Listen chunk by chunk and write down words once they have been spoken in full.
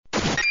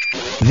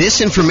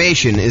This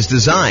information is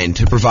designed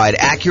to provide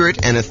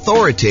accurate and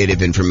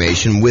authoritative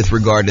information with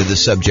regard to the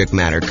subject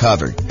matter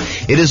covered.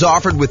 It is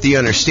offered with the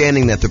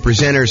understanding that the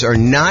presenters are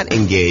not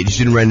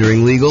engaged in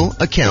rendering legal,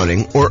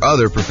 accounting, or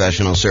other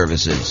professional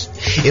services.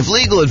 If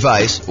legal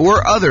advice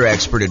or other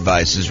expert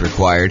advice is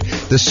required,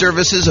 the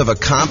services of a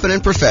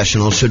competent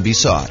professional should be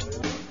sought.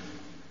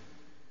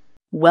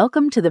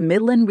 Welcome to the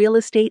Midland Real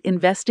Estate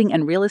Investing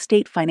and Real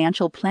Estate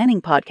Financial Planning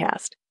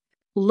Podcast.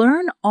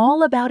 Learn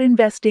all about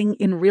investing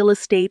in real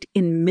estate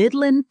in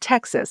Midland,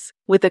 Texas,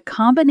 with a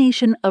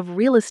combination of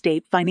real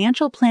estate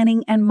financial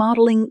planning and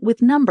modeling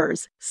with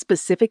numbers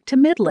specific to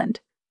Midland,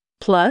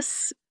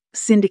 plus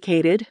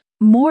syndicated,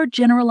 more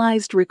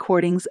generalized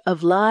recordings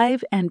of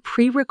live and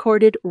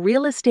pre-recorded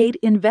real estate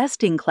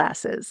investing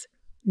classes,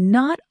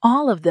 not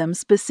all of them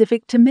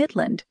specific to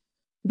Midland.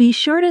 Be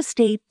sure to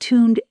stay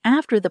tuned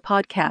after the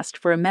podcast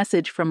for a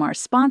message from our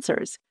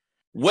sponsors.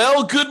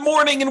 Well, good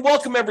morning and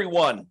welcome,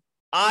 everyone.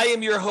 I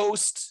am your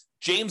host,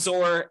 James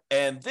Orr,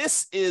 and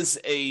this is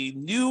a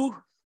new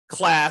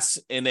class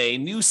in a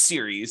new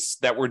series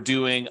that we're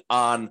doing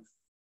on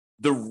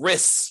the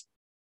risks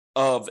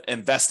of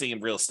investing in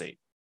real estate,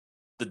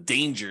 the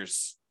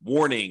dangers,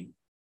 warning,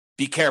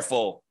 be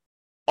careful,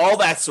 all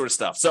that sort of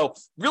stuff. So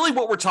really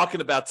what we're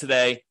talking about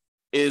today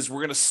is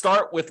we're going to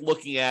start with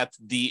looking at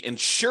the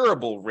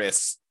insurable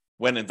risks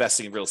when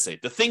investing in real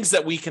estate, the things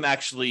that we can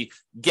actually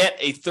get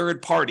a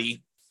third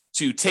party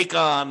to take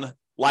on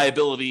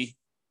liability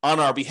on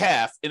our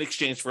behalf in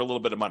exchange for a little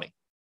bit of money.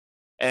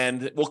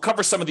 And we'll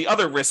cover some of the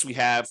other risks we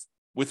have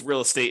with real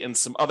estate in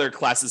some other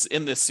classes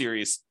in this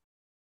series.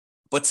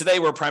 But today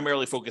we're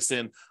primarily focused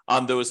in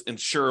on those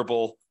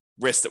insurable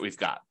risks that we've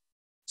got.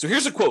 So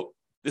here's a quote.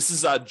 This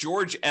is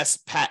George S.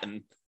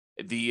 Patton,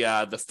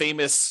 the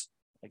famous,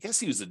 I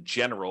guess he was a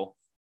general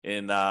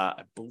in,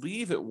 I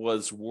believe it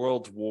was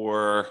World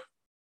War,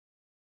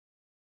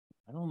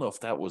 I don't know if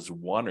that was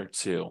 1 or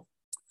 2.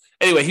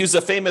 Anyway, he was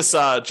a famous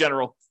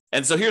general.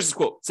 And so here's the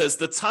quote. It says,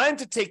 "The time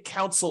to take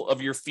counsel of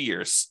your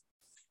fears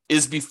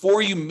is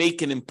before you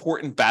make an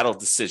important battle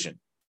decision.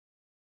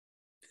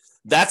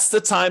 That's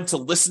the time to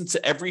listen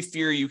to every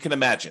fear you can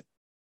imagine.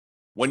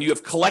 When you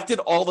have collected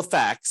all the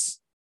facts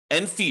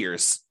and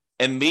fears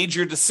and made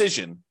your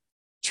decision,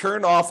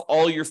 turn off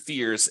all your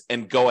fears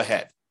and go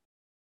ahead."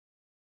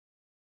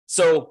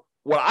 So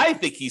what I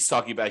think he's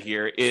talking about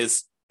here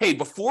is, hey,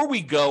 before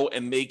we go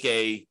and make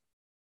a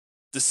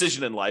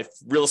decision in life,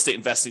 real estate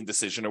investing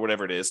decision or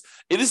whatever it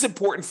is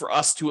important for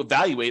us to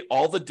evaluate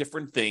all the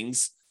different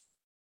things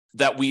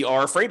that we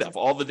are afraid of,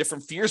 all the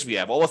different fears we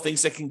have, all the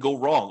things that can go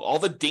wrong, all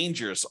the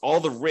dangers, all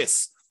the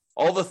risks,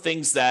 all the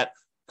things that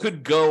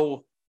could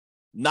go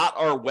not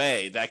our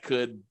way, that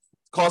could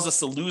cause us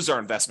to lose our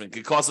investment,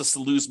 could cause us to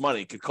lose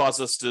money, could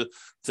cause us to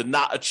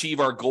not achieve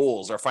our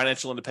goals, our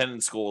financial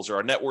independence goals, or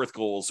our net worth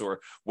goals,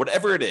 or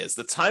whatever it is.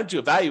 The time to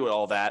evaluate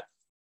all that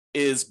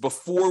is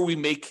before we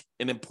make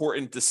an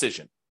important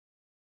decision,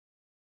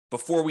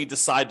 before we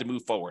decide to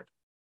move forward.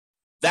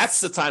 That's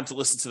the time to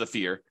listen to the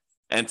fear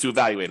and to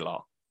evaluate it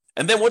all.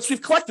 And then once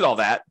we've collected all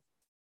that,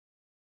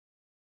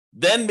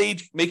 then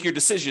make your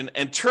decision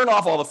and turn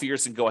off all the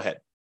fears and go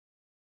ahead.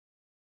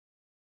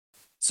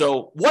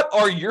 So what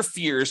are your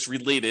fears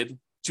related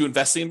to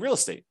investing in real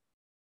estate?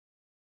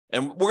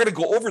 And we're going to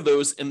go over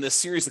those in this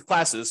series of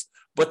classes.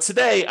 But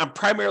today, I'm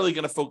primarily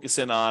going to focus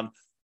in on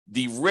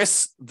the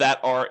risks that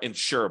are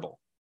insurable,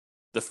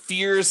 the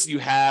fears you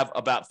have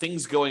about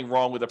things going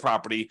wrong with a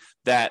property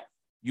that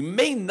you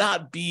may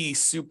not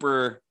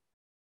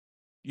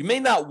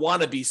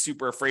want to be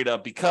super afraid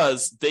of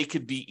because they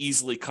could be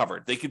easily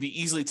covered. They could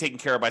be easily taken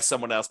care of by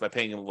someone else by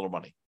paying them a little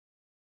money.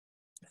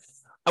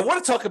 I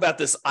want to talk about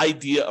this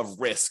idea of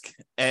risk,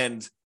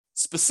 and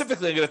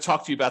specifically, I'm going to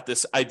talk to you about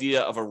this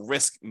idea of a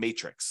risk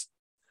matrix.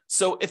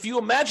 So if you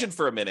imagine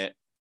for a minute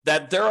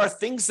that there are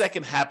things that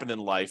can happen in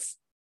life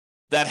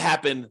that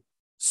happen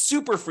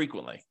super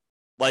frequently,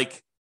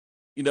 like,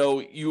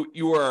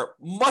 you are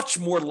much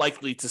more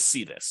likely to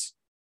see this,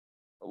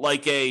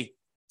 like an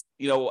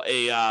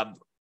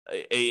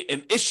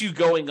issue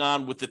going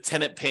on with the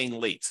tenant paying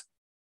late.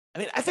 I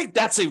mean, I think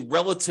that's a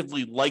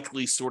relatively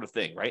likely sort of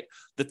thing, right?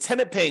 The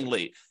tenant paying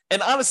late.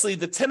 And honestly,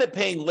 the tenant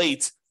paying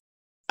late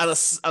on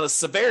a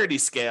severity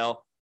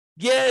scale,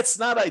 yeah, it's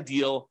not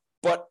ideal,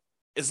 but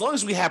as long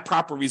as we have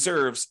proper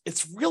reserves,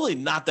 it's really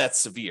not that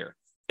severe.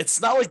 It's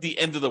not like the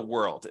end of the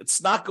world.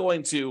 It's not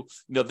going to,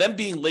 them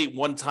being late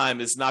one time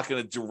is not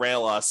going to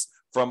derail us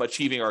from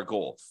achieving our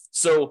goal.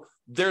 So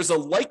there's a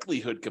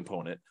likelihood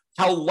component,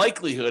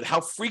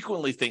 how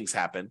frequently things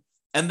happen,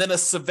 and then a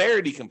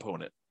severity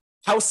component,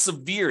 how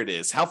severe it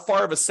is, how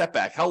far of a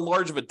setback, how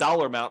large of a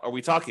dollar amount are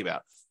we talking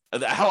about,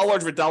 how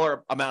large of a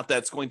dollar amount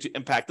that's going to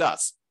impact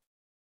us.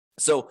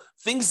 So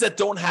things that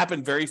don't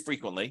happen very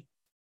frequently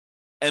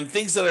and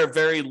things that are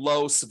very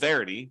low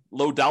severity,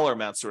 low dollar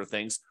amount sort of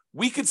things,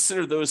 we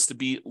consider those to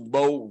be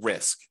low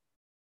risk.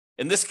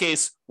 In this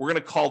case, we're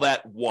going to call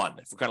that 1.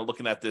 If we're kind of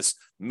looking at this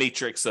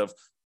matrix of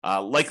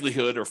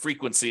likelihood or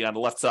frequency on the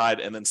left side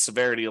and then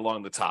severity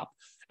along the top.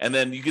 And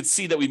then you can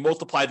see that we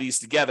multiply these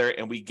together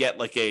and we get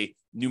like a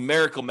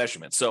numerical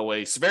measurement. So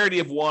a severity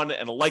of 1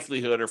 and a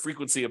likelihood or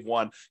frequency of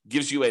 1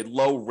 gives you a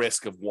low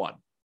risk of 1.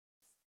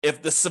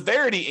 If the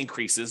severity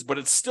increases, but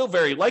it's still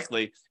very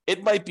likely,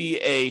 it might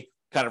be a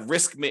kind of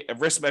risk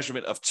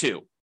measurement of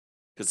 2,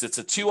 because it's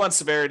a 2 on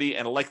severity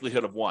and a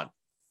likelihood of 1.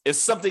 If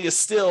something is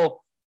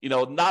still,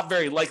 not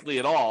very likely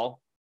at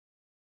all,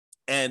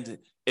 and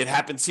it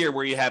happens here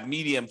where you have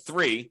medium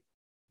 3,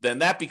 then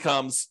that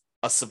becomes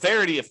a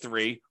severity of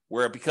 3,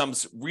 where it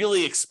becomes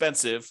really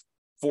expensive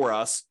for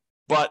us,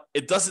 but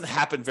it doesn't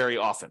happen very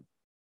often.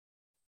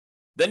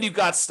 Then you've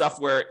got stuff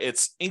where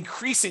it's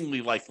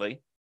increasingly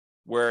likely,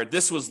 where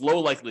this was low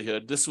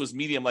likelihood, this was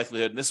medium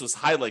likelihood, and this was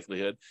high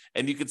likelihood,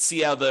 and you can see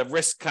how the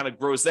risk kind of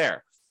grows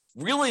there.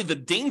 Really, the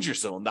danger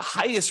zone, the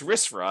highest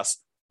risk for us,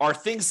 are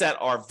things that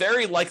are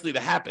very likely to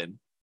happen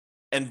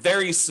and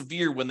very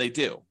severe when they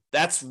do.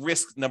 That's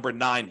risk number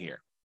 9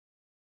 here.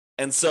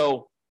 And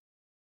so,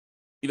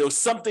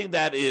 something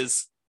that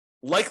is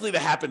likely to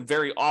happen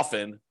very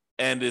often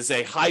and is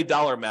a high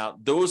dollar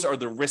amount, those are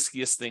the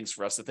riskiest things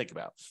for us to think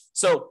about.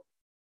 So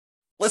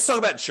let's talk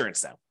about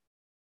insurance now.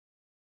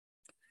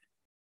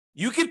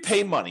 You could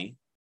pay money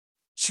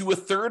to a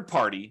third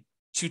party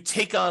to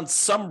take on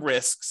some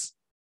risks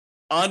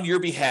on your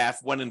behalf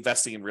when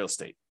investing in real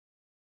estate.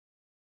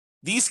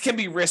 These can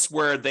be risks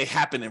where they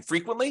happen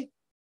infrequently,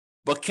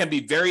 but can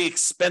be very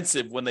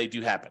expensive when they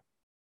do happen.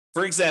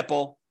 For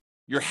example,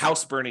 your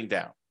house burning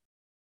down.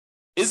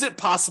 Is it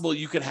possible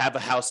you could have a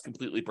house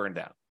completely burned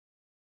down?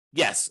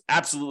 Yes,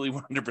 absolutely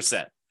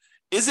 100%.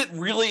 Is it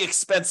really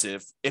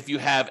expensive if you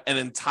have an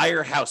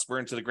entire house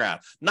burned to the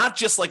ground? Not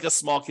just like a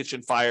small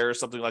kitchen fire or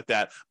something like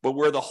that, but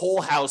where the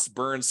whole house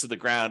burns to the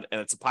ground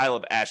and it's a pile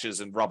of ashes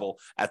and rubble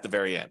at the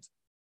very end.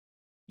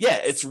 Yeah,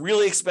 it's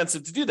really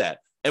expensive to do that.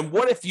 And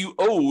what if you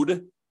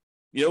owed,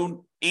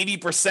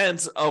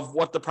 80% of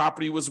what the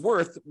property was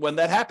worth when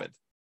that happened?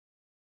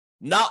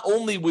 Not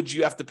only would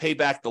you have to pay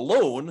back the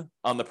loan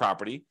on the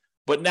property,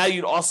 but now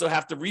you'd also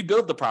have to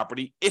rebuild the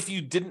property if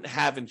you didn't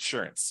have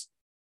insurance.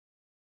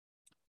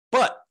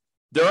 But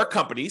there are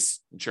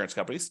insurance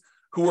companies,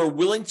 who are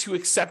willing to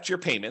accept your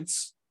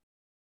payments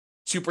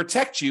to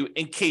protect you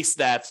in case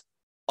that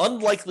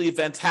unlikely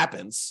event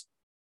happens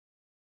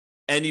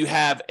and you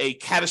have a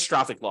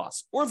catastrophic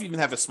loss, or if you even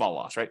have a small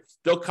loss, right?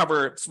 They'll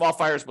cover small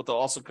fires, but they'll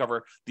also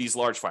cover these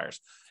large fires.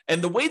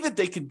 And the way that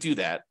they can do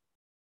that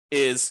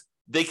is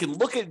they can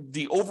look at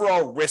the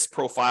overall risk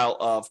profile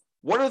of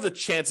what are the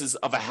chances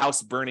of a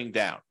house burning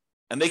down.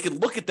 And they can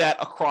look at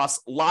that across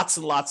lots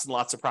and lots and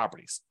lots of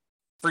properties.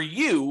 For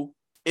you,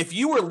 if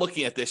you were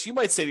looking at this, you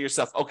might say to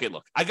yourself, okay,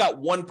 look, I got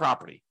one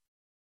property.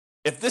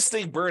 If this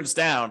thing burns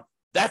down,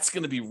 that's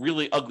going to be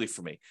really ugly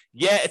for me.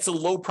 Yeah, it's a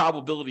low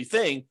probability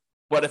thing,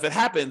 but if it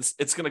happens,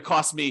 it's going to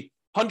cost me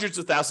hundreds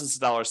of thousands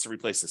of dollars to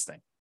replace this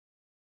thing.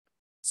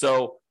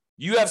 So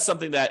you have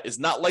something that is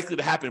not likely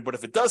to happen, but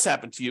if it does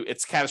happen to you,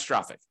 it's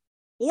catastrophic.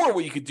 Or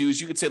what you could do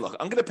is you could say, look,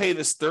 I'm going to pay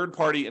this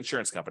third-party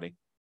insurance company,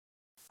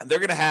 and they're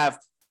going to have,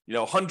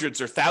 hundreds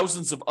or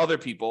thousands of other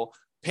people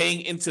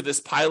paying into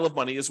this pile of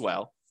money as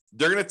well.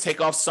 They're going to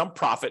take off some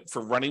profit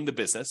for running the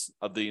business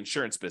of the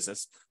insurance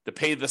business, to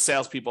pay the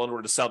salespeople in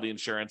order to sell the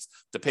insurance,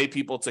 to pay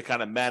people to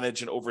kind of manage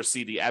and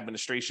oversee the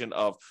administration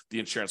of the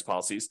insurance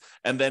policies,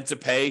 and then to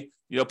pay,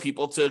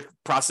 people to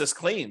process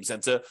claims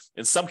and to,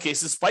 in some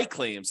cases, fight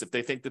claims if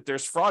they think that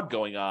there's fraud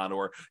going on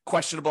or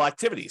questionable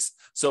activities.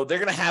 So they're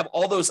going to have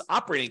all those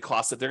operating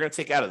costs that they're going to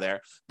take out of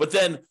there. But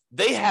then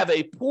they have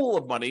a pool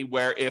of money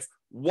where if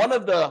one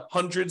of the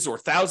hundreds or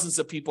thousands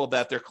of people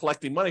that they're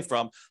collecting money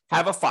from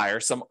have a fire,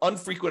 some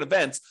infrequent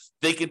events,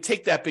 they can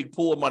take that big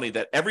pool of money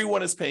that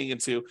everyone is paying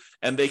into,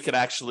 and they could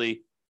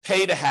actually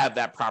pay to have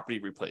that property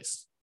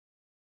replaced.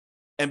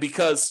 And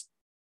because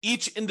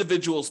each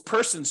individual's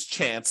person's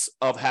chance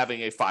of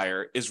having a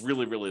fire is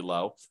really, really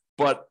low,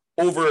 but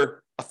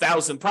over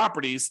 1,000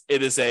 properties,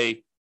 it is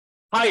a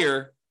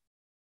higher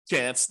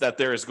chance that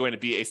there is going to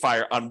be a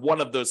fire on one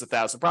of those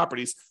 1,000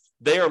 properties,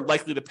 they are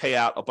likely to pay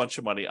out a bunch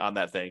of money on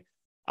that thing.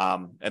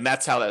 And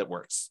that's how that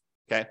works.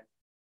 Okay.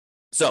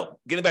 So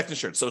getting back to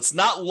insurance. So it's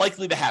not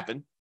likely to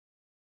happen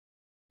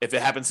if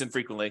it happens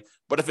infrequently,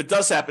 but if it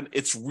does happen,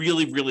 it's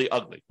really, really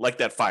ugly, like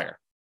that fire.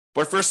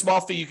 But for a small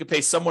fee, you can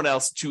pay someone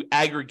else to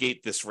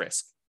aggregate this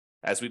risk,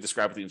 as we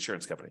described with the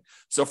insurance company.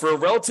 So for a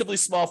relatively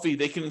small fee,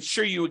 they can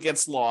insure you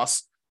against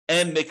loss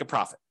and make a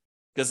profit,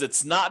 because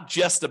it's not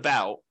just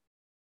about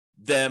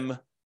them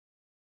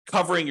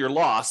covering your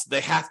loss.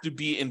 They have to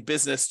be in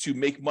business to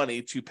make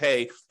money to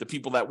pay the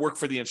people that work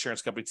for the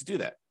insurance company to do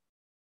that.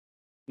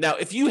 Now,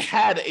 if you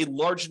had a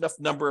large enough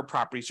number of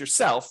properties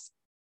yourself,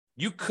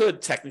 you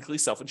could technically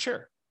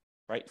self-insure,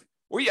 right?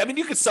 Or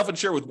you could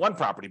self-insure with one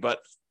property, but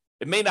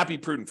it may not be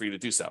prudent for you to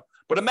do so.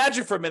 But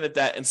imagine for a minute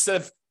that instead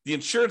of the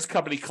insurance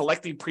company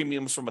collecting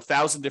premiums from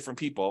 1,000 different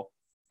people,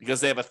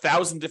 because they have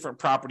 1,000 different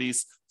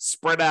properties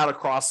spread out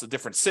across a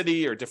different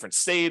city or different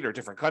state or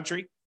different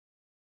country,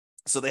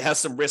 so they have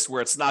some risk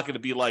where it's not going to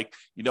be like,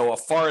 a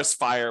forest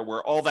fire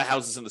where all the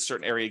houses in a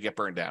certain area get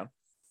burned down.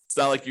 It's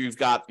not like you've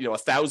got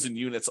 1,000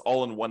 units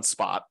all in one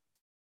spot.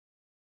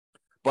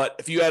 But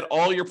if you had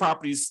all your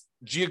properties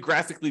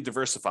geographically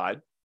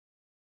diversified,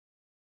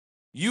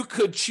 you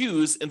could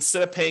choose,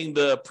 instead of paying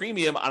the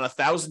premium on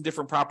 1,000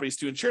 different properties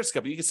to an insurance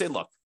company, you can say,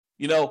 look,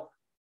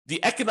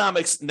 the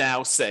economics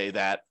now say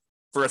that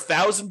for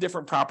 1,000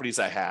 different properties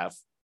I have,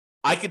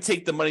 I could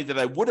take the money that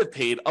I would have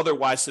paid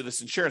otherwise to this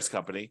insurance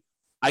company.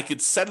 I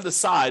could set it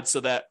aside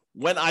so that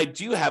when I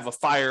do have a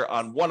fire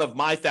on one of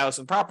my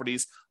 1,000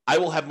 properties, I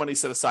will have money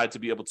set aside to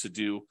be able to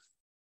do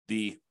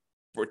to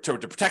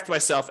protect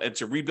myself and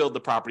to rebuild the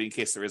property in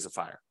case there is a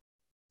fire.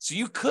 So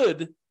you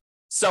could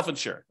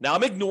self-insure. Now,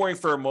 I'm ignoring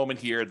for a moment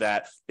here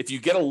that if you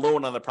get a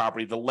loan on the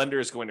property, the lender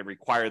is going to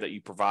require that you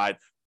provide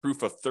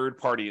proof of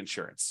third-party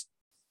insurance.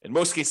 In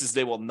most cases,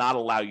 they will not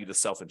allow you to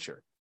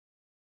self-insure.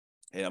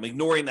 And I'm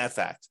ignoring that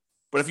fact.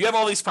 But if you have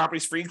all these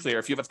properties free and clear,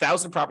 if you have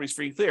 1,000 properties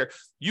free and clear,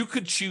 you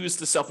could choose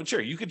to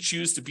self-insure. You could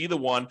choose to be the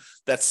one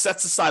that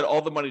sets aside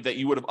all the money that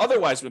you would have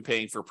otherwise been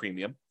paying for a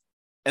premium,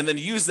 and then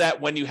use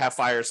that when you have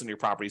fires on your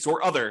properties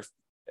or other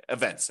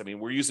events. I mean,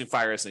 we're using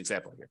fire as an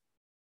example here.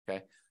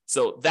 Okay.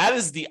 So that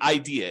is the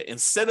idea.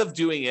 Instead of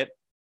doing it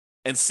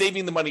and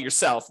saving the money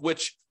yourself,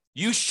 which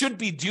you should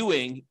be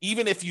doing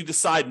even if you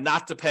decide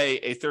not to pay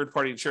a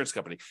third-party insurance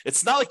company.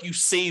 It's not like you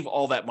save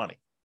all that money.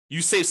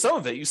 You save some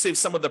of it. You save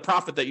some of the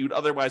profit that you'd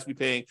otherwise be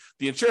paying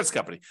the insurance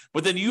company.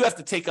 But then you have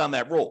to take on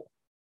that role.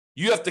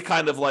 You have to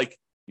kind of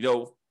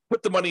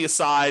put the money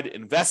aside,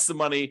 invest the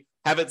money,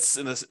 have it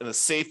in a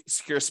safe,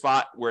 secure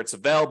spot where it's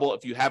available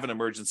if you have an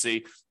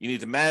emergency. You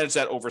need to manage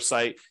that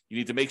oversight. You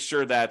need to make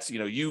sure that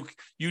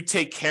you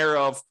take care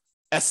of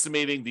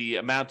estimating the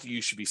amount that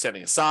you should be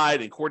setting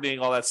aside and coordinating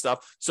all that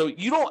stuff. So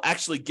you don't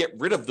actually get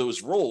rid of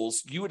those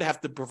roles. You would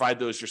have to provide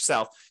those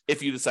yourself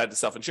if you decide to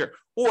self-insure.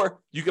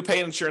 Or you could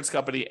pay an insurance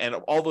company and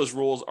all those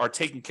roles are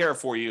taken care of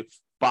for you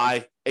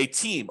by a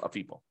team of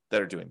people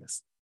that are doing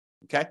this.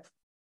 Okay?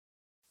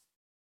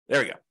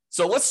 There we go.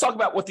 So let's talk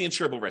about what the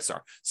insurable risks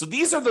are. So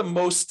these are the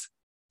most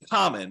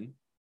common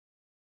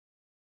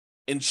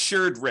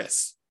insured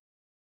risks.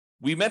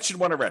 We mentioned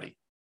one already,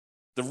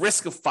 the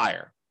risk of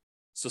fire.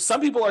 So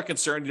some people are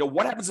concerned,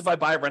 what happens if I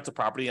buy a rental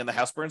property and the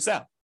house burns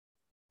down?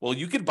 Well,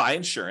 you could buy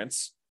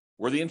insurance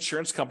where the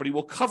insurance company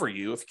will cover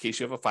you in case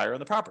you have a fire on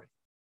the property.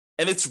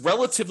 And it's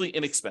relatively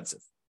inexpensive.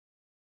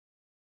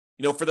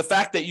 For the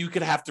fact that you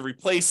could have to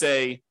replace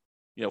a,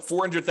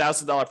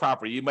 $400,000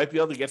 property, you might be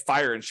able to get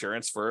fire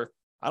insurance for,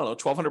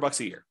 $1,200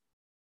 a year.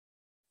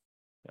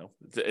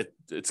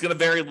 It's going to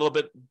vary a little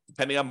bit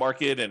depending on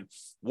market and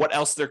what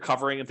else they're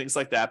covering and things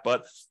like that.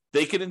 But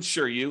they can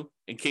insure you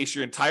in case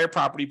your entire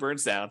property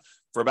burns down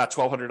for about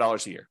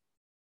 $1,200 a year.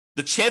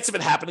 The chance of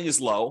it happening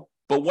is low,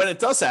 but when it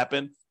does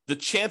happen, the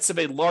chance of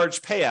a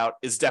large payout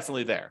is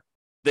definitely there.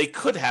 They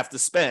could have to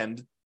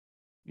spend,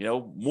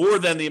 more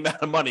than the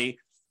amount of money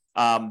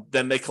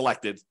than they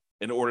collected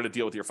in order to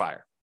deal with your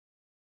fire.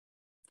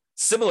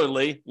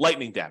 Similarly,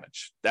 lightning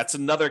damage. That's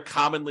another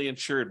commonly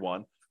insured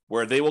one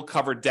where they will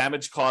cover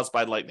damage caused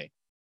by lightning.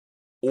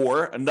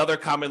 Or another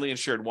commonly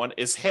insured one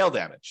is hail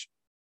damage,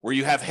 where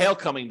you have hail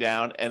coming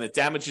down and it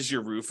damages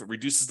your roof, it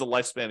reduces the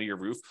lifespan of your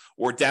roof,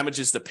 or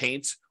damages the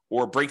paint,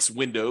 or breaks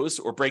windows,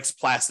 or breaks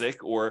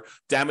plastic, or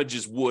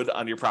damages wood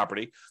on your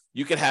property.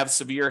 You can have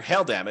severe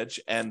hail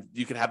damage, and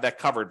you can have that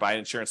covered by an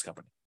insurance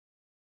company.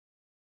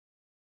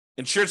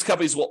 Insurance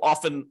companies will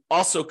often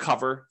also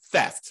cover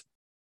theft.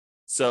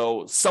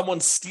 So someone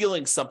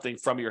stealing something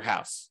from your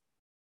house,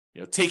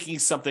 taking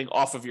something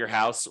off of your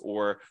house,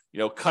 or,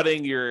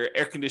 cutting your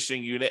air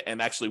conditioning unit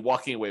and actually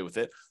walking away with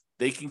it.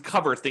 They can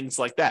cover things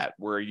like that,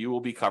 where you will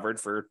be covered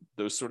for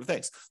those sort of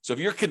things. So if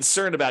you're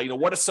concerned about,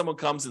 what if someone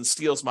comes and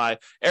steals my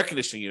air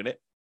conditioning unit,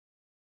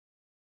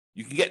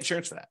 you can get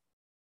insurance for that.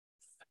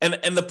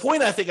 And the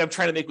point I think I'm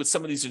trying to make with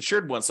some of these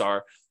insured ones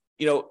are,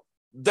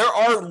 there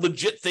are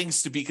legit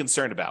things to be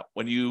concerned about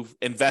when you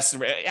invest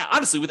in,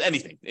 honestly, with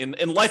anything.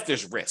 In life,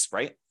 there's risk,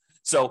 right?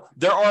 So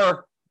there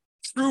are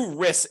true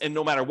risks, and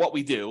no matter what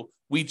we do,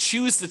 we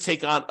choose to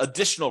take on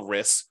additional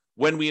risks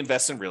when we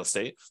invest in real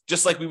estate,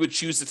 just like we would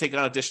choose to take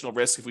on additional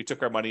risk if we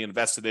took our money and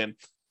invested in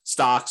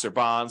stocks or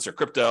bonds or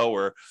crypto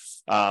or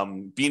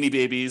Beanie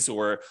Babies,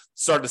 or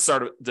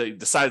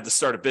decided to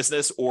start a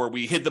business, or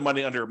we hid the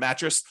money under a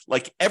mattress.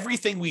 Like,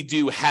 everything we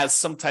do has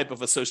some type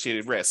of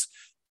associated risk.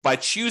 By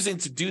choosing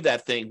to do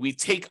that thing, we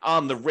take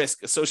on the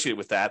risk associated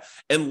with that,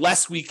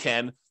 unless we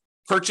can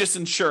purchase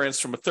insurance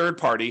from a third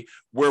party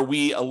where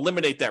we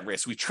eliminate that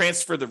risk. We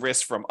transfer the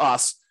risk from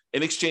us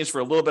in exchange for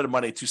a little bit of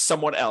money to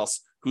someone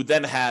else who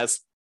then has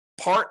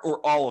part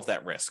or all of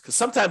that risk. Because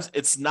sometimes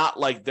it's not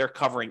like they're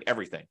covering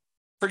everything.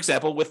 For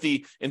example, with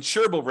the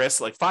insurable risks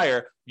like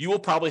fire, you will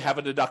probably have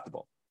a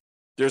deductible.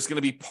 There's going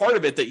to be part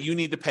of it that you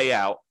need to pay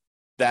out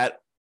that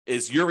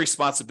is your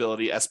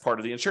responsibility as part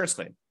of the insurance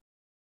claim.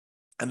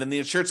 And then the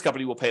insurance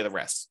company will pay the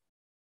rest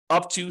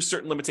up to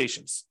certain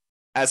limitations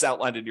as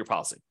outlined in your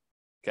policy.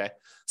 Okay.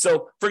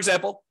 So, for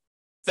example,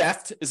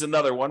 theft is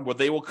another one where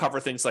they will cover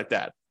things like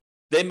that.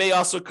 They may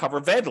also cover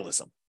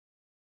vandalism.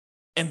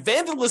 And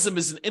vandalism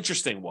is an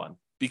interesting one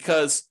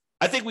because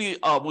I think we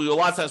a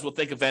lot of times we'll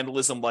think of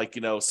vandalism like,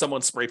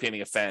 someone spray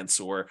painting a fence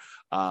or,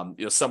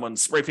 someone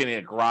spray painting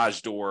a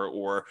garage door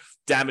or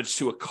damage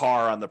to a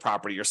car on the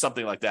property or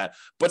something like that.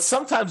 But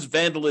sometimes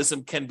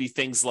vandalism can be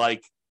things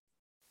like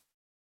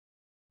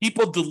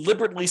people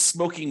deliberately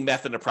smoking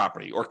meth in a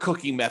property or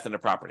cooking meth in a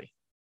property.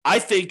 I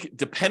think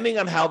depending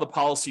on how the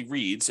policy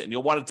reads, and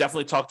you'll want to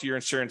definitely talk to your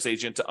insurance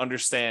agent to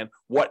understand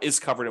what is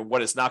covered and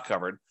what is not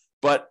covered,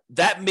 but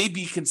that may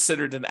be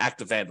considered an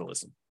act of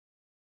vandalism.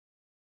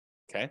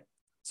 Okay?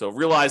 So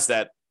realize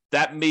that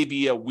may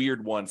be a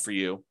weird one for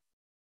you,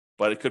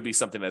 but it could be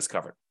something that's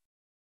covered.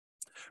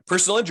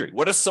 Personal injury.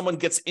 What if someone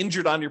gets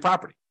injured on your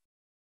property?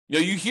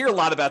 You hear a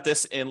lot about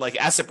this in like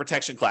asset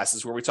protection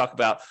classes where we talk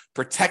about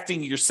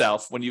protecting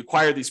yourself when you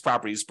acquire these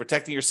properties,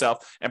 protecting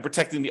yourself and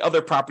protecting the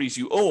other properties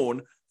you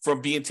own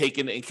from being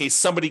taken in case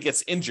somebody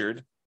gets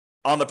injured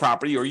on the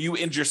property or you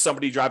injure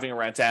somebody driving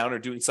around town or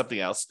doing something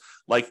else.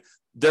 Like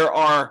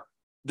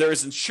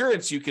there's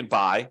insurance you can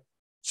buy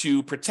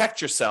to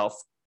protect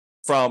yourself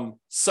from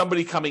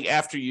somebody coming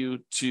after you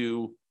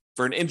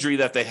for an injury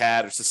that they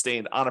had or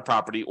sustained on a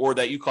property or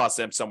that you caused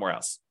them somewhere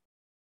else.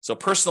 So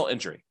personal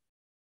injury.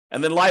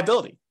 And then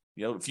liability.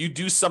 If you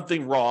do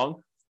something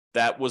wrong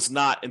that was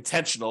not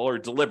intentional or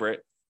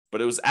deliberate,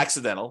 but it was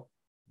accidental,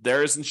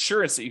 there is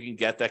insurance that you can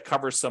get that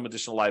covers some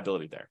additional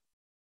liability there.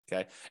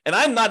 Okay. And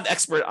I'm not an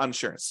expert on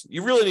insurance.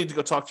 You really need to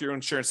go talk to your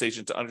insurance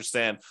agent to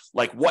understand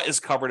like what is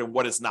covered and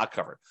what is not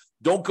covered.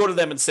 Don't go to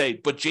them and say,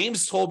 but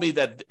James told me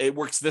that it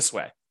works this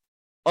way.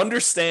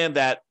 Understand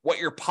that what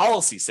your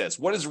policy says,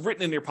 what is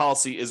written in your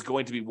policy is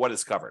going to be what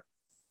is covered.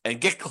 And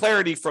get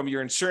clarity from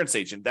your insurance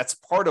agent. That's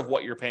part of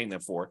what you're paying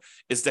them for,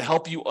 is to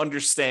help you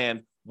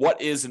understand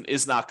what is and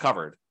is not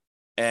covered.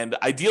 And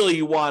ideally,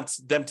 you want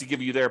them to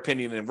give you their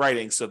opinion in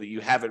writing so that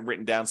you have it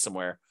written down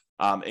somewhere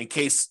in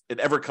case it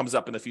ever comes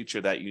up in the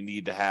future that you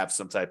need to have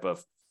some type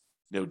of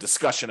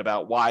discussion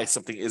about why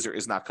something is or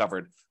is not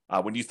covered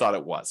when you thought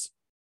it was.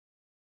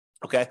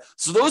 Okay,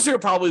 so those are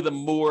probably the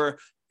more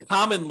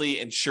commonly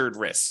insured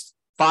risks: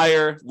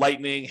 fire,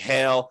 lightning,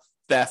 hail,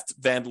 theft,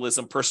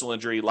 vandalism, personal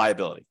injury,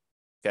 liability.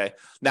 Okay.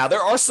 Now,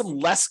 there are some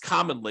less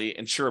commonly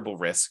insurable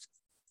risks.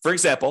 For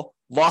example,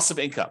 loss of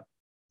income.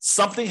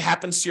 Something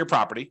happens to your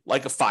property,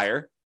 like a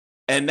fire,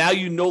 and now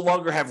you no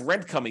longer have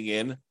rent coming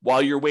in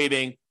while you're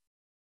waiting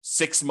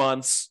 6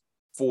 months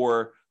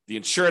for the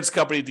insurance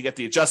company to get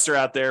the adjuster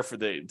out there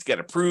to get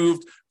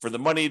approved, for the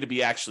money to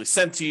be actually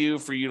sent to you,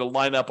 for you to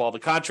line up all the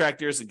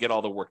contractors and get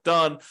all the work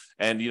done.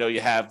 And,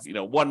 you have,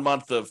 1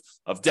 month of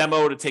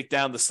demo to take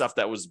down the stuff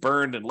that was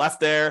burned and left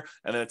there.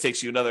 And then it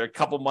takes you another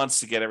couple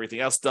months to get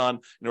everything else done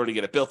in order to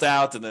get it built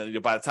out. And then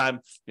by the time,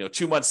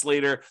 2 months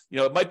later,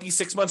 it might be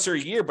 6 months or a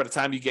year by the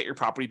time you get your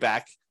property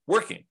back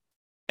working.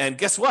 And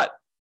guess what?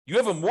 You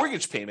have a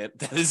mortgage payment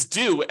that is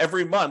due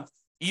every month,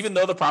 even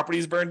though the property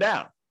is burned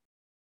down.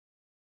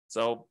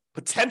 So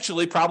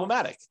potentially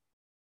problematic.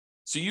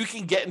 So you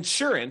can get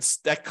insurance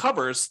that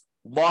covers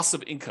loss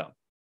of income.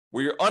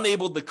 Where you're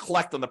unable to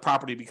collect on the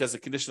property because the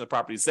condition of the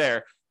property is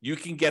there, you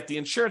can get the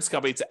insurance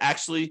company to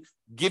actually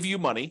give you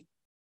money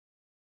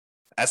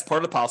as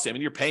part of the policy. I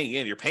mean, you're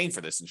paying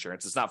for this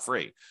insurance. It's not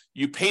free.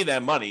 You pay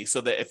them money so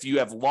that if you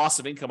have loss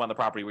of income on the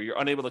property where you're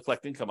unable to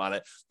collect income on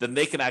it, then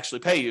they can actually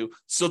pay you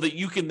so that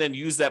you can then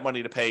use that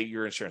money to pay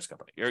your insurance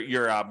company,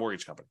 your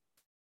mortgage company,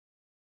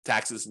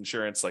 taxes,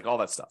 insurance, like all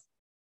that stuff.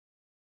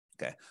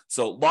 Okay,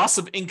 so loss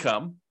of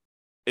income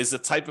is a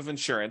type of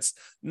insurance,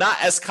 not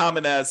as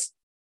common as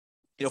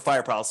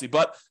fire policy,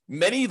 but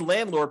many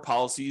landlord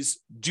policies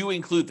do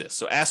include this.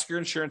 So ask your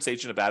insurance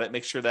agent about it.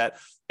 Make sure that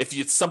if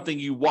it's something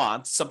you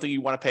want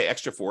to pay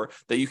extra for,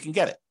 that you can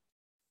get it.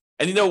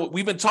 And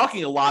we've been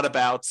talking a lot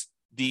about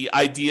the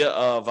idea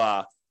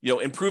of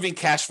improving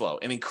cash flow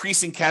and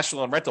increasing cash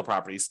flow on rental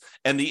properties.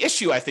 And the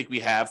issue I think we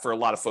have for a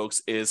lot of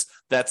folks is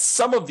that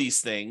some of these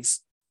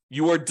things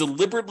you are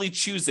deliberately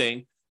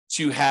choosing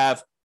to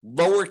have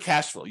lower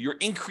cash flow. You're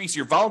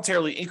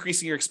voluntarily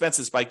increasing your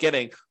expenses by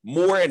getting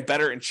more and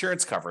better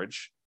insurance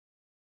coverage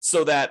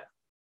so that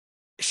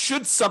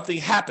should something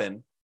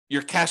happen,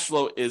 your cash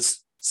flow is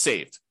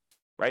saved,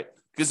 right?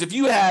 Because if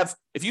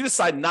you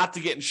decide not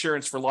to get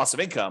insurance for loss of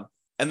income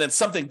and then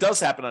something does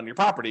happen on your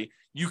property,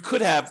 you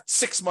could have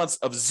 6 months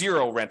of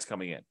zero rent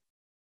coming in.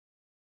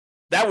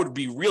 That would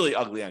be really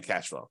ugly on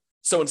cash flow.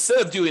 So instead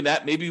of doing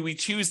that, maybe we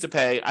choose to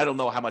pay, I don't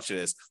know how much it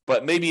is,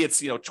 but maybe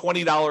it's $20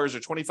 or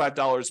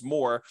 $25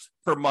 more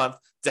per month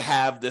to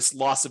have this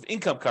loss of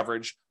income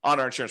coverage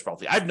on our insurance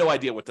policy. I have no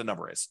idea what the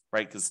number is,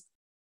 right? Because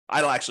I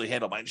don't actually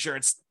handle my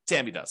insurance.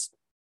 Tammy does.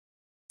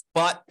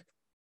 But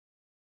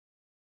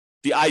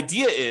the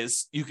idea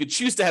is you could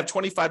choose to have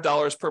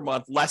 $25 per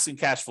month less in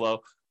cash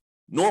flow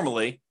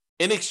normally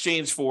in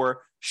exchange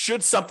for,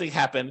 should something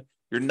happen,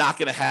 you're not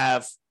going to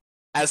have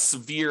as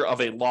severe of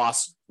a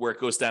loss where it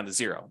goes down to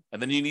zero.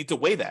 And then you need to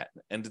weigh that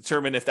and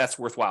determine if that's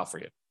worthwhile for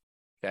you.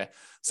 Okay.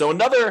 So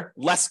another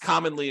less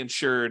commonly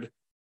insured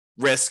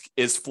risk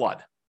is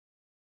flood.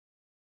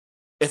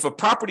 If a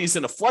property is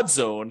in a flood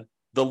zone,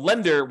 the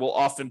lender will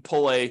often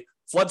pull a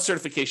flood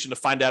certification to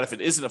find out if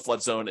it isn't a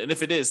flood zone. And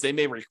if it is, they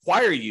may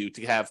require you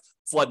to have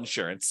flood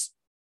insurance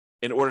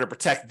in order to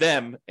protect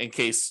them in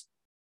case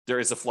there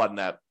is a flood in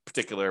that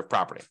particular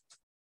property.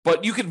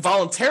 But you can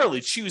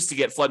voluntarily choose to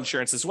get flood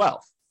insurance as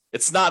well.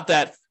 It's not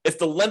that if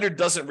the lender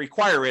doesn't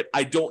require it,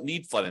 I don't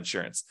need flood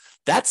insurance.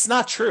 That's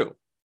not true.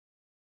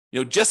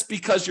 Just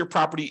because your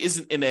property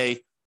isn't in a,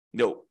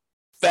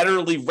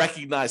 federally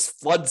recognized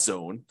flood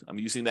zone, I'm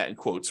using that in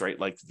quotes, right?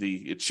 Like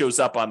it shows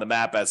up on the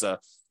map as a,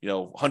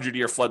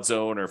 100-year flood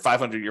zone or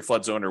 500-year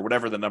flood zone or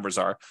whatever the numbers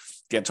are.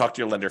 Again, talk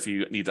to your lender if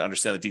you need to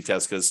understand the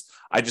details, because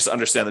I just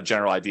understand the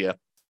general idea.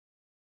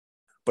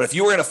 But if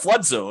you were in a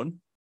flood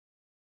zone,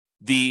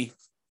 the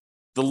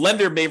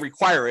lender may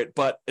require it,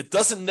 but it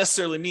doesn't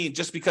necessarily mean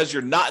just because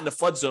you're not in the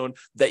flood zone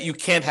that you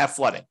can't have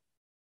flooding.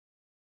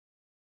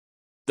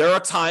 There are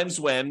times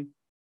when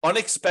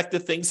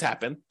unexpected things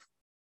happen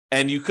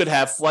and you could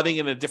have flooding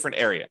in a different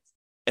area.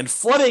 And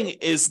flooding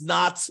is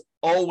not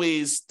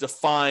always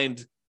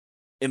defined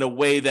in a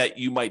way that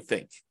you might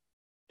think.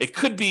 It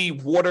could be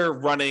water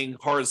running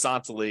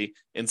horizontally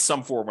in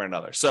some form or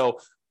another. So,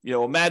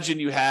 imagine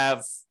you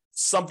have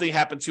something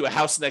happen to a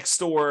house next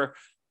door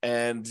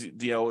and,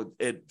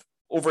 it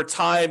over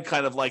time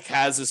kind of like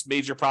has this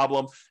major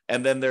problem.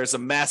 And then there's a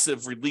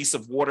massive release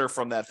of water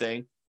from that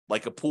thing,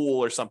 like a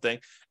pool or something.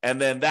 And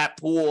then that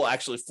pool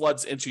actually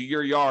floods into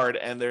your yard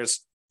and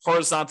there's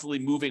horizontally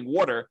moving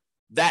water.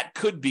 That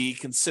could be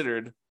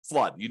considered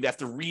flood. You'd have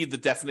to read the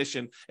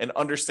definition and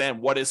understand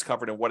what is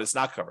covered and what is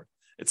not covered.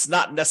 It's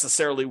not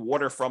necessarily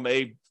water from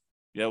a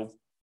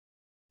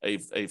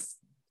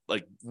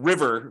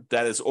river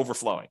that is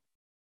overflowing.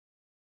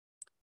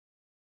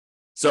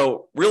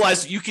 So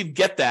realize you can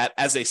get that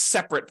as a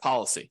separate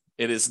policy.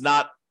 It is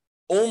not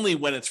only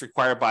when it's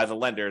required by the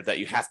lender that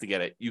you have to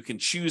get it. You can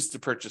choose to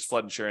purchase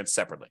flood insurance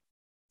separately.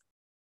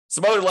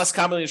 Some other less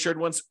commonly insured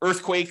ones,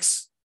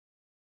 earthquakes.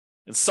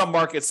 In some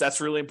markets,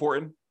 that's really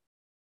important.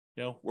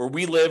 Where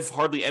we live,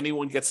 hardly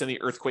anyone gets any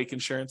earthquake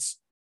insurance.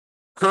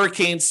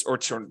 Hurricanes or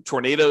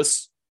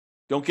tornadoes.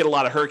 Don't get a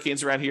lot of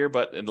hurricanes around here,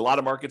 but in a lot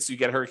of markets, you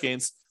get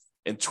hurricanes.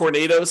 And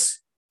tornadoes,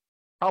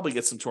 probably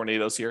get some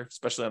tornadoes here,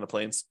 especially on the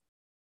plains.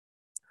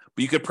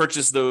 But you could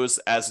purchase those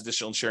as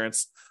additional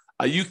insurance.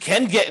 You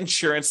can get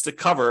insurance to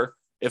cover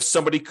if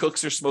somebody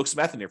cooks or smokes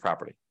meth in your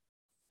property.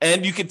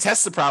 And you can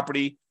test the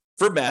property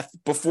for meth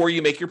before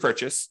you make your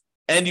purchase.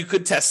 And you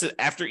could test it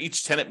after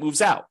each tenant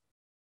moves out.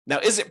 Now,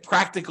 is it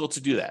practical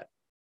to do that?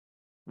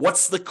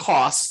 What's the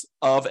cost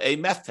of a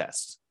meth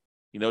test?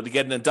 To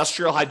get an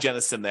industrial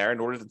hygienist in there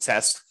in order to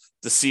test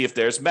to see if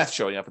there's meth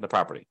showing up in the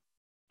property.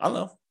 I don't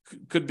know.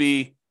 Could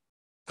be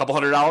a couple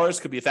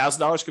 $100, could be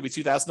 $1,000, could be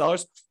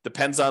 $2,000.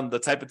 Depends on the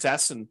type of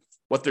test and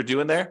what they're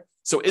doing there.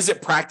 So is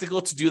it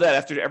practical to do that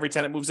after every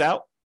tenant moves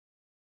out?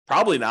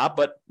 Probably not,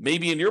 but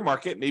maybe in your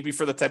market, maybe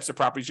for the types of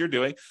properties you're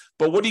doing.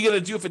 But what are you going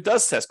to do if it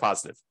does test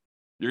positive?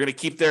 You're going to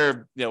keep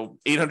their $800,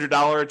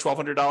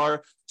 $1,200,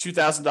 $2,000,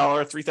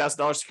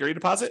 $3,000 security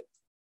deposit?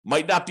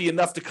 Might not be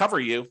enough to cover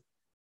you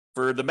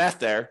for the meth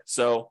there.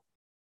 So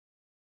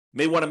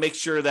may want to make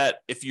sure that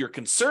if you're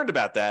concerned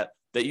about that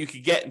you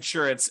can get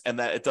insurance and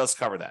that it does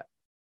cover that.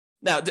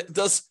 Now,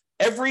 does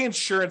every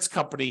insurance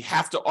company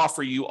have to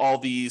offer you all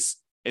these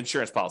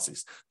insurance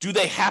policies? Do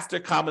they have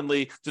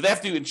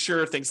to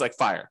insure things like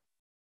fire?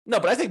 No,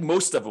 but I think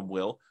most of them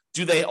will.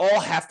 Do they all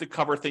have to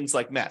cover things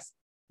like meth?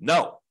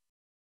 No.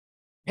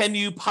 Can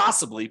you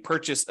possibly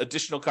purchase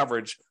additional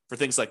coverage for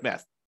things like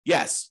meth?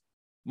 Yes.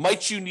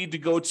 Might you need to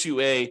go to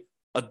a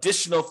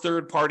additional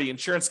third-party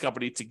insurance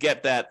company to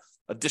get that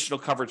additional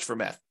coverage for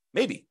meth?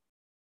 Maybe.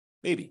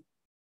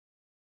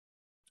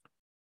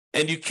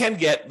 And you can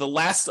get the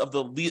last of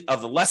the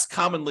less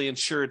commonly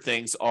insured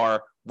things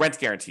are rent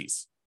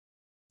guarantees.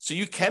 So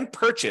you can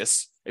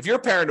purchase, if you're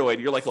paranoid,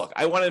 you're like, look,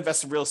 I want to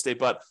invest in real estate,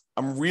 but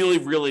I'm really,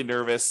 really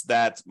nervous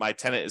that my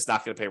tenant is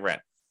not going to pay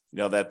rent.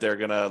 That they're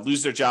going to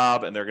lose their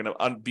job and they're going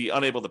to be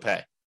unable to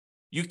pay.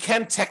 You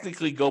can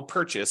technically go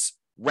purchase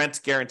rent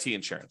guarantee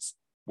insurance,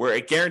 where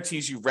it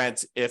guarantees you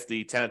rent if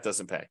the tenant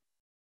doesn't pay.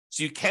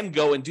 So you can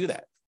go and do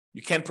that.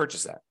 You can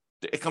purchase that.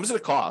 It comes at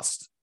a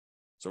cost.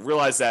 So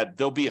realize that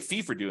there'll be a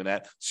fee for doing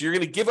that. So you're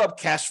going to give up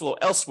cash flow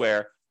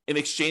elsewhere in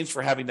exchange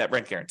for having that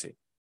rent guarantee.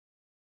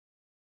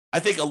 I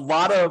think a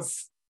lot of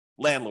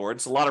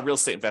landlords, a lot of real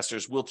estate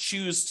investors will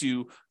choose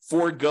to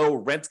forego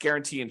rent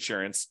guarantee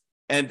insurance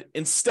and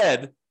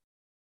instead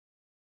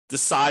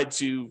decide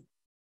to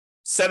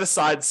set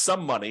aside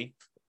some money,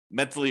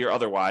 mentally or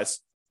otherwise,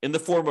 in the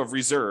form of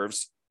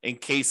reserves in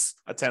case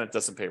a tenant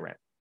doesn't pay rent.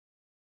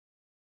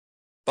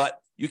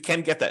 But you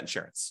can get that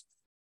insurance.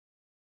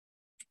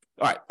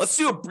 All right, let's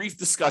do a brief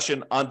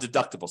discussion on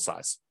deductible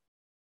size.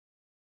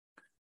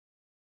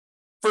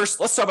 First,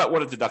 let's talk about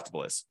what a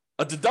deductible is.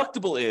 A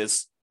deductible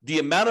is the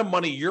amount of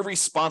money you're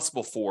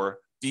responsible for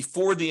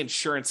before the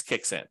insurance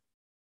kicks in.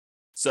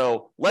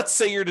 So let's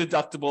say your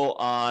deductible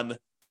on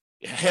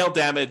hail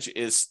damage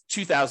is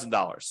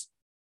 $2,000.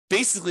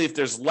 Basically, if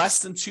there's less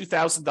than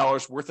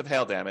 $2,000 worth of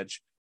hail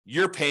damage,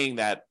 you're paying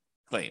that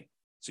claim.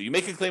 So you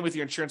make a claim with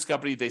your insurance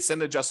company, they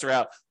send an adjuster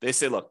out, they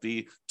say, look,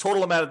 the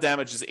total amount of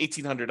damage is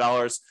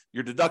 $1,800,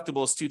 your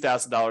deductible is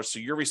 $2,000, so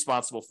you're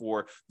responsible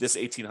for this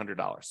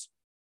 $1,800.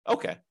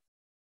 Okay.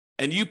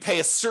 And you pay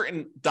a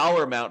certain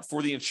dollar amount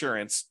for the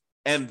insurance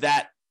and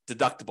that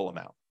deductible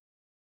amount.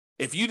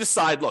 If you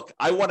decide, look,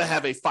 I want to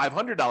have a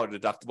 $500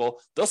 deductible,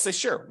 they'll say,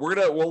 sure,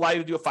 we'll allow you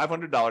to do a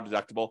 $500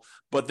 deductible,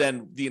 but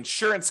then the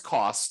insurance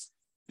cost,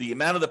 the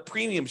amount of the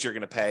premiums you're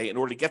going to pay in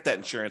order to get that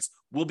insurance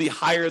will be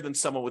higher than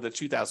someone with a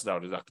 $2,000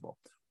 deductible.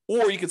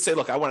 Or you could say,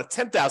 look, I want a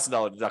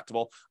 $10,000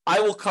 deductible. I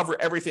will cover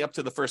everything up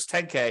to the first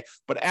 10K,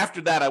 but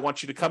after that, I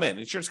want you to come in.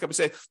 The insurance company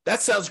say,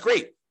 that sounds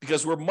great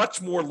because we're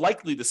much more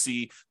likely to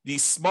see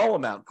these small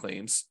amount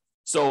claims.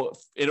 So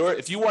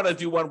if you want to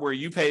do one where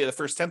you pay the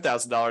first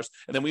 $10,000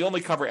 and then we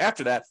only cover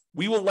after that,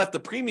 we will let the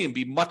premium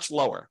be much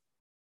lower.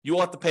 You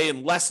will have to pay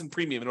in less in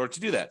premium in order to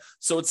do that.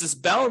 So it's this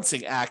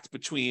balancing act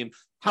between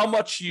how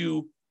much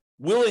you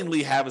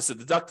willingly have as a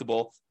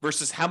deductible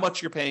versus how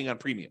much you're paying on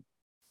premium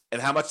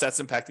and how much that's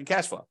impacting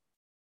cash flow.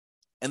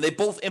 And they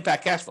both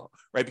impact cash flow,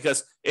 right?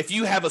 Because if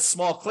you have a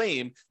small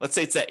claim, let's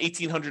say it's that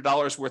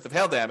 $1,800 worth of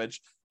hail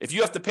damage, if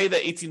you have to pay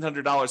that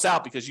 $1,800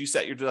 out because you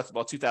set your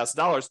deductible at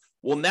 $2,000,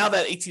 well, now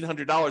that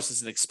 $1,800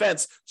 is an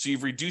expense, so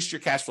you've reduced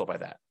your cash flow by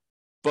that.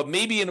 But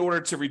maybe in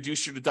order to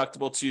reduce your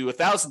deductible to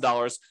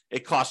 $1,000,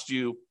 it costs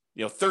you,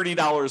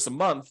 $30 a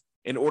month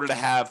in order to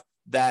have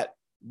that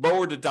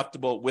lower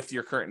deductible with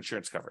your current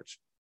insurance coverage.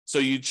 So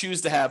you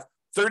choose to have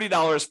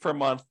 $30 per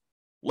month,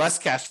 less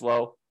cash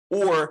flow,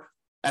 or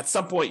at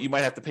some point you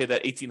might have to pay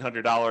that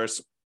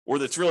 $1,800, or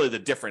that's really the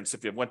difference.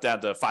 If it went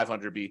down to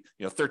 $500, be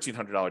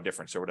 $1,300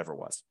 difference or whatever it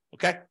was.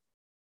 Okay.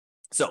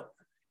 So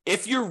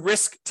if your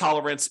risk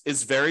tolerance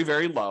is very,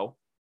 very low,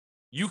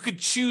 you could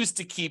choose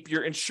to keep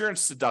your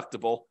insurance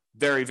deductible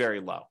very, very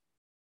low.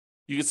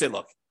 You could say,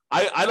 look,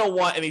 I don't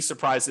want any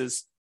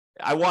surprises.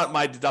 I want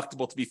my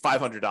deductible to be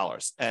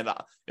 $500. And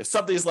if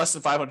something is less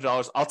than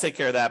 $500, I'll take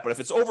care of that. But if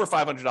it's over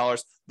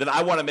 $500, then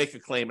I want to make a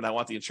claim and I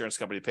want the insurance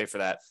company to pay for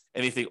that,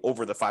 anything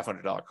over the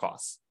 $500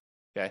 costs.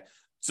 Okay.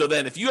 So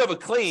then if you have a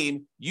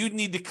claim, you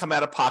need to come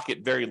out of pocket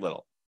very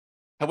little.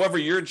 However,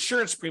 your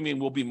insurance premium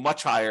will be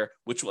much higher,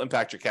 which will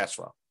impact your cash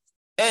flow.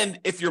 And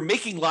if you're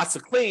making lots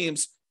of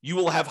claims, you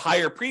will have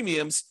higher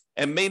premiums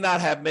and may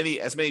not have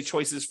as many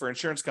choices for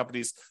insurance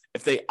companies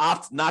if they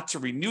opt not to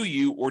renew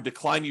you or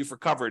decline you for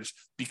coverage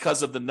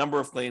because of the number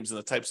of claims and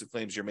the types of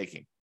claims you're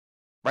making,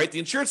 right? The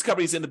insurance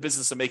company is in the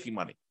business of making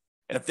money.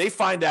 And if they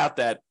find out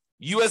that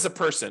you as a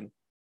person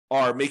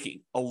are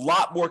making a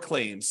lot more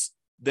claims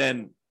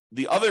than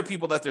the other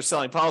people that they're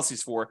selling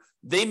policies for,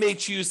 they may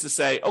choose to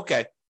say,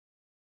 okay,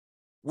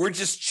 we're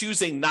just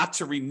choosing not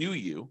to renew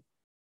you.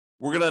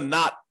 We're going to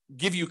not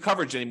give you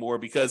coverage anymore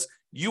because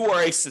you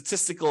are a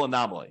statistical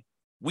anomaly.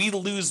 We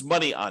lose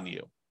money on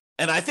you.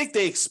 And I think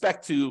they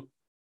expect to,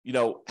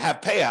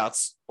 have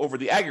payouts over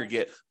the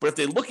aggregate. But if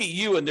they look at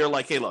you and they're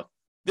like, hey, look,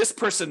 this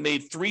person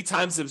made 3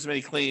 times as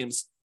many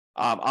claims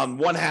on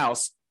one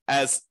house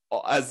as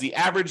the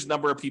average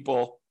number of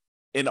people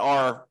in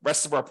our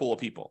rest of our pool of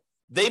people,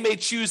 they may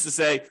choose to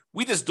say,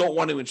 we just don't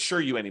want to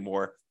insure you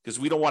anymore because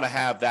we don't want to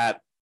have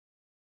that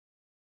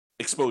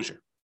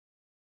exposure.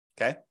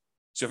 Okay.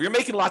 So if you're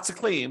making lots of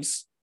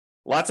claims,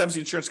 a lot of times the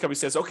insurance company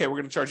says, okay, we're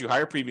going to charge you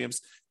higher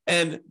premiums.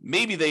 And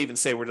maybe they even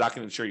say, we're not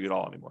going to insure you at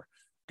all anymore.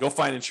 Go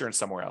find insurance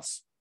somewhere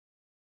else.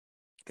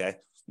 Okay.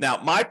 Now,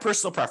 my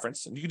personal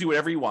preference, and you can do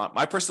whatever you want,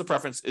 my personal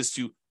preference is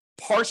to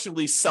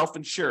partially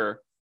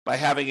self-insure by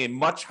having a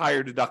much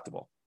higher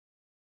deductible,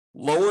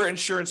 lower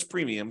insurance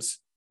premiums,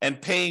 and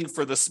paying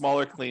for the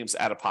smaller claims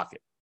out of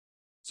pocket.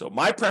 So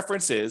my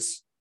preference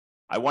is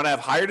I want to have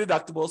higher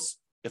deductibles.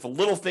 If a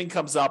little thing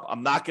comes up,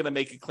 I'm not going to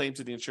make a claim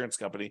to the insurance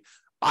company.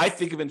 I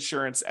think of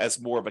insurance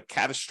as more of a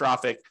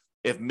catastrophic.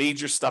 If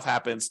major stuff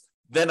happens,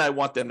 then I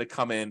want them to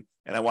come in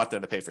and I want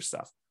them to pay for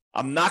stuff.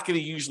 I'm not going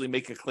to usually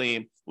make a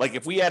claim. Like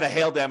if we had a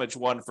hail damage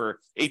one for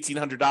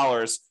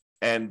 $1,800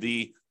 and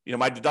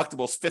my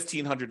deductible is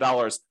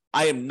 $1,500,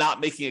 I am not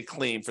making a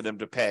claim for them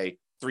to pay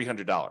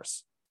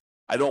 $300.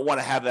 I don't want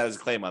to have that as a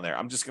claim on there.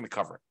 I'm just going to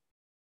cover it.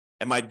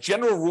 And my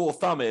general rule of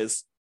thumb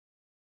is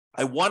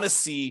I want to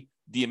see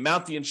the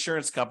amount the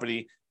insurance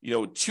company,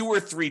 2 or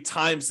 3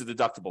 times the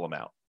deductible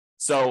amount.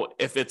 So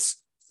if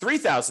it's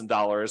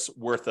 $3,000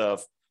 worth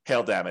of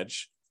hail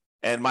damage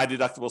and my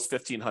deductible is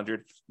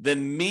 $1,500,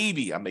 then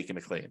maybe I'm making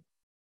a claim.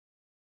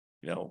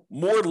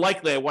 More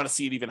likely I want to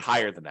see it even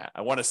higher than that.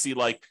 I want to see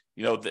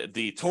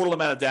the total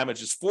amount of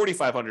damage is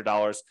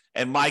 $4,500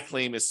 and my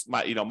claim is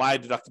my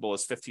deductible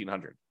is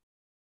 $1,500.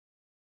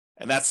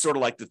 And that's sort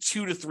of like the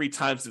 2 to 3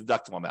 times the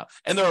deductible amount.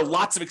 And there are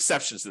lots of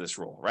exceptions to this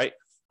rule, right?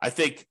 I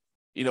think,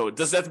 it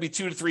doesn't have to be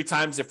 2 to 3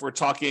 times if we're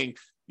talking,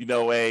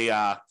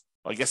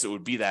 I guess it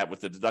would be that with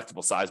the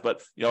deductible size,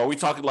 but, are we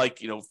talking like,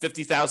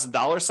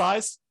 $50,000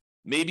 size?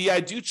 Maybe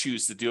I do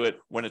choose to do it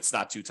when it's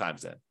not 2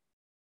 times that.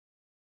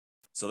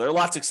 So there are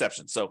lots of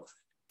exceptions. So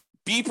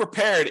be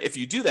prepared if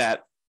you do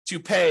that to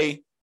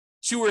pay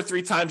 2 or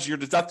 3 times your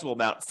deductible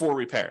amount for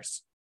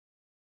repairs.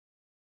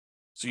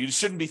 So you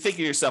shouldn't be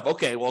thinking to yourself,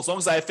 okay, well, as long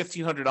as I have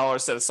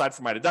 $1,500 set aside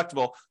for my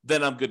deductible,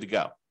 then I'm good to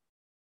go.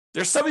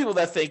 There's some people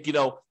that think,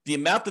 the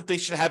amount that they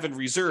should have in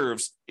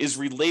reserves is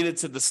related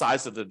to the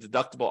size of the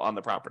deductible on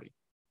the property.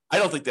 I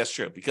don't think that's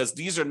true because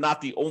these are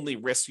not the only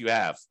risks you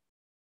have.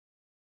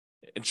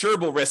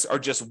 Insurable risks are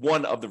just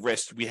one of the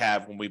risks we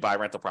have when we buy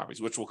rental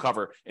properties, which we'll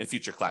cover in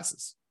future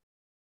classes.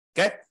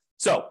 Okay,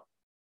 so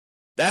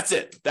that's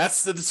it.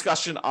 That's the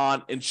discussion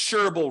on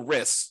insurable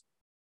risks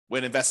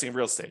when investing in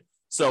real estate.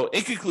 So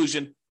in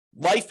conclusion,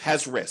 life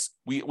has risks.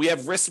 We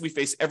have risks we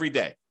face every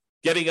day.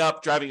 Getting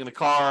up, driving in the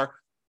car,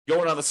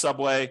 going on the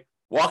subway,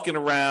 walking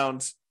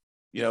around,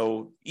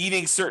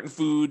 eating certain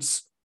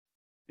foods,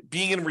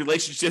 being in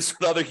relationships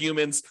with other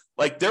humans.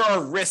 Like there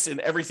are risks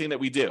in everything that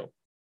we do.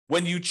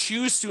 When you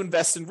choose to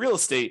invest in real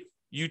estate,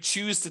 you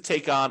choose to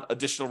take on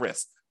additional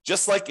risks.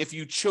 Just like if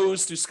you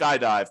chose to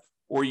skydive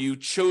or you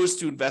chose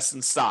to invest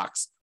in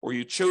stocks or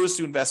you chose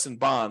to invest in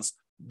bonds,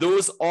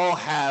 those all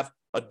have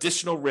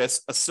additional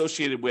risks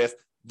associated with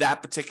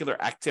that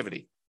particular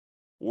activity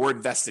or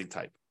investing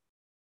type.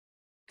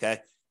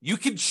 Okay. You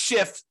can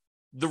shift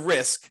the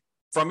risk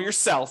from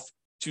yourself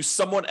to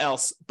someone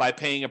else by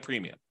paying a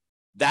premium.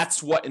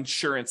 That's what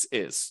insurance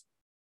is.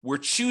 We're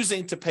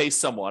choosing to pay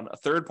someone, a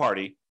third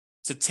party,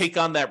 to take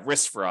on that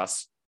risk for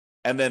us,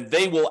 and then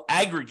they will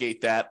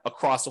aggregate that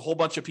across a whole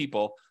bunch of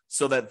people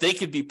so that they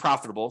can be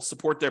profitable,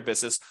 support their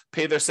business,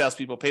 pay their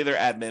salespeople, pay their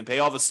admin, pay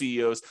all the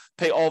CEOs,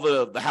 pay all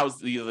the house,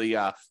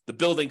 the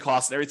building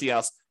costs and everything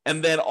else,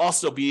 and then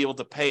also be able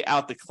to pay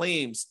out the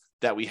claims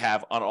that we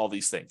have on all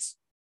these things.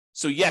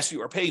 So yes,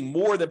 you are paying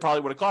more than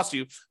probably what it costs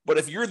you, but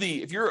if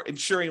you're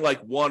insuring like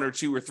 1 or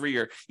 2 or 3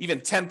 or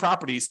even 10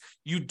 properties,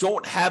 you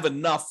don't have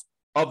enough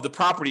of the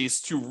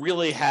properties to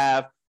really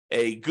have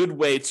a good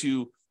way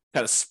to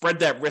kind of spread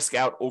that risk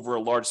out over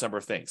a large number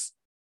of things.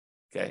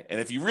 Okay.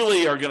 And if you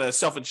really are going to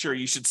self-insure,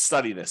 you should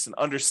study this and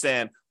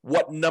understand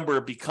what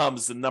number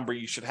becomes the number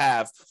you should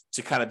have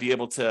to kind of be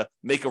able to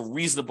make a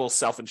reasonable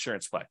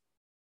self-insurance play.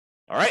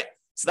 All right.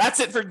 So that's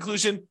it for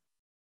conclusion.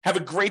 Have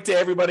a great day,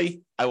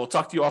 everybody. I will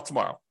talk to you all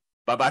tomorrow.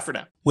 Bye-bye for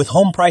now. With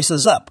home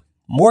prices up,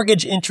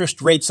 mortgage interest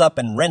rates up,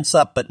 and rents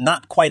up, but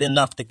not quite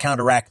enough to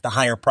counteract the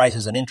higher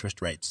prices and interest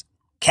rates,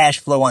 cash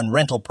flow on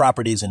rental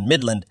properties in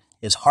Midland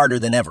is harder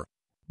than ever.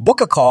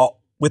 Book a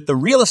call with the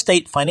Real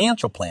Estate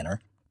Financial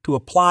Planner to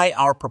apply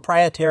our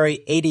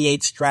proprietary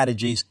 88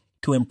 strategies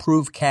to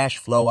improve cash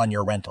flow on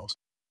your rentals.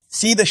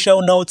 See the show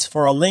notes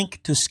for a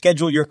link to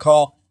schedule your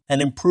call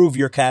and improve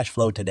your cash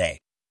flow today.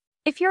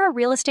 If you're a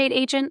real estate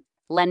agent,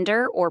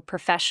 lender, or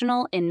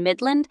professional in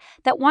Midland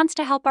that wants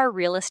to help our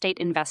real estate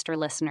investor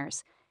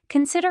listeners,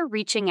 consider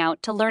reaching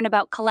out to learn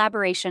about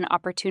collaboration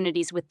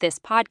opportunities with this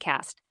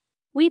podcast.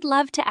 We'd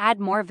love to add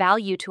more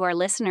value to our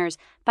listeners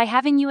by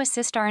having you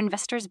assist our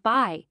investors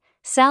buy,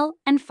 sell,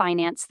 and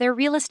finance their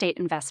real estate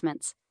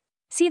investments.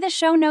 See the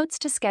show notes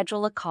to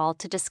schedule a call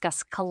to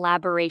discuss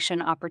collaboration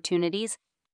opportunities